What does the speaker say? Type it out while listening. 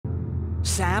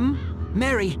Sam?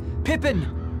 Merry? Pippin?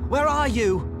 Where are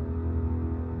you?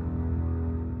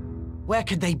 Where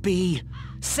could they be?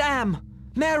 Sam?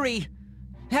 Merry?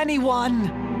 Anyone?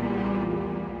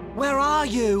 Where are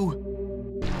you?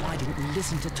 Why didn't we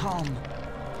listen to Tom?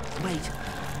 Wait,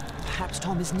 perhaps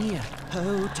Tom is near.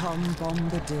 Oh, Tom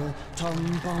Bombadil, Tom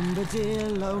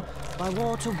Bombadil, oh, by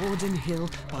water, wood and hill,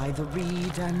 by the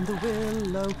reed and the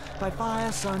willow, by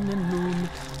fire, sun and moon,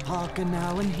 hearken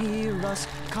now and hear us.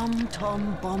 Come,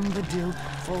 Tom Bombadil,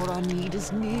 for our need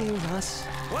is near us.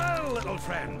 Well, little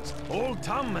friends, old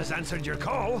Tom has answered your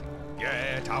call.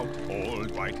 Get out, old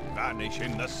Wight, vanish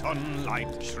in the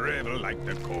sunlight, shrivel like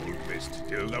the cold mist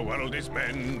till the world is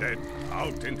mended.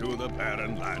 Out into the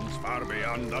barren lands far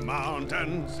beyond the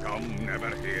mountains, come never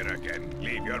here again.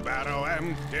 Leave your barrow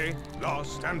empty,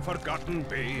 lost and forgotten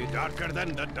be, darker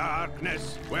than the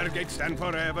darkness, where gates stand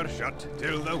forever shut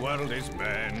till the world is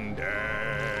mended.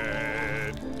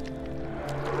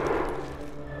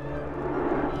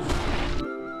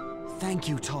 Thank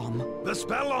you, Tom. The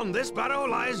spell on this barrow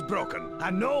lies broken,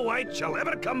 and no wight shall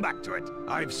ever come back to it.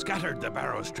 I've scattered the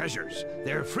barrow's treasures.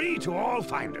 They're free to all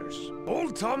finders.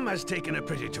 Old Tom has taken a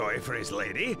pretty toy for his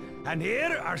lady, and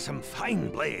here are some fine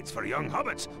blades for young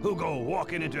hobbits who go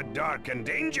walking into dark and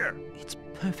danger. It's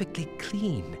perfectly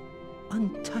clean,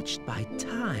 untouched by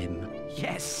time.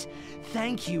 Yes,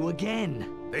 thank you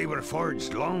again. They were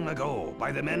forged long ago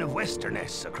by the men of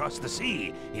Westerness across the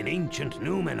sea in ancient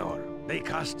Numenor. They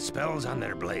cast spells on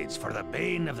their blades for the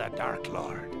bane of the Dark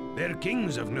Lord. Their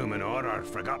kings of Numenor are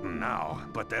forgotten now,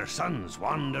 but their sons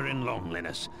wander in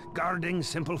loneliness, guarding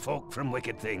simple folk from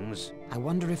wicked things. I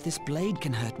wonder if this blade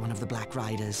can hurt one of the Black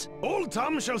Riders. Old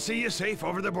Tom shall see you safe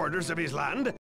over the borders of his land,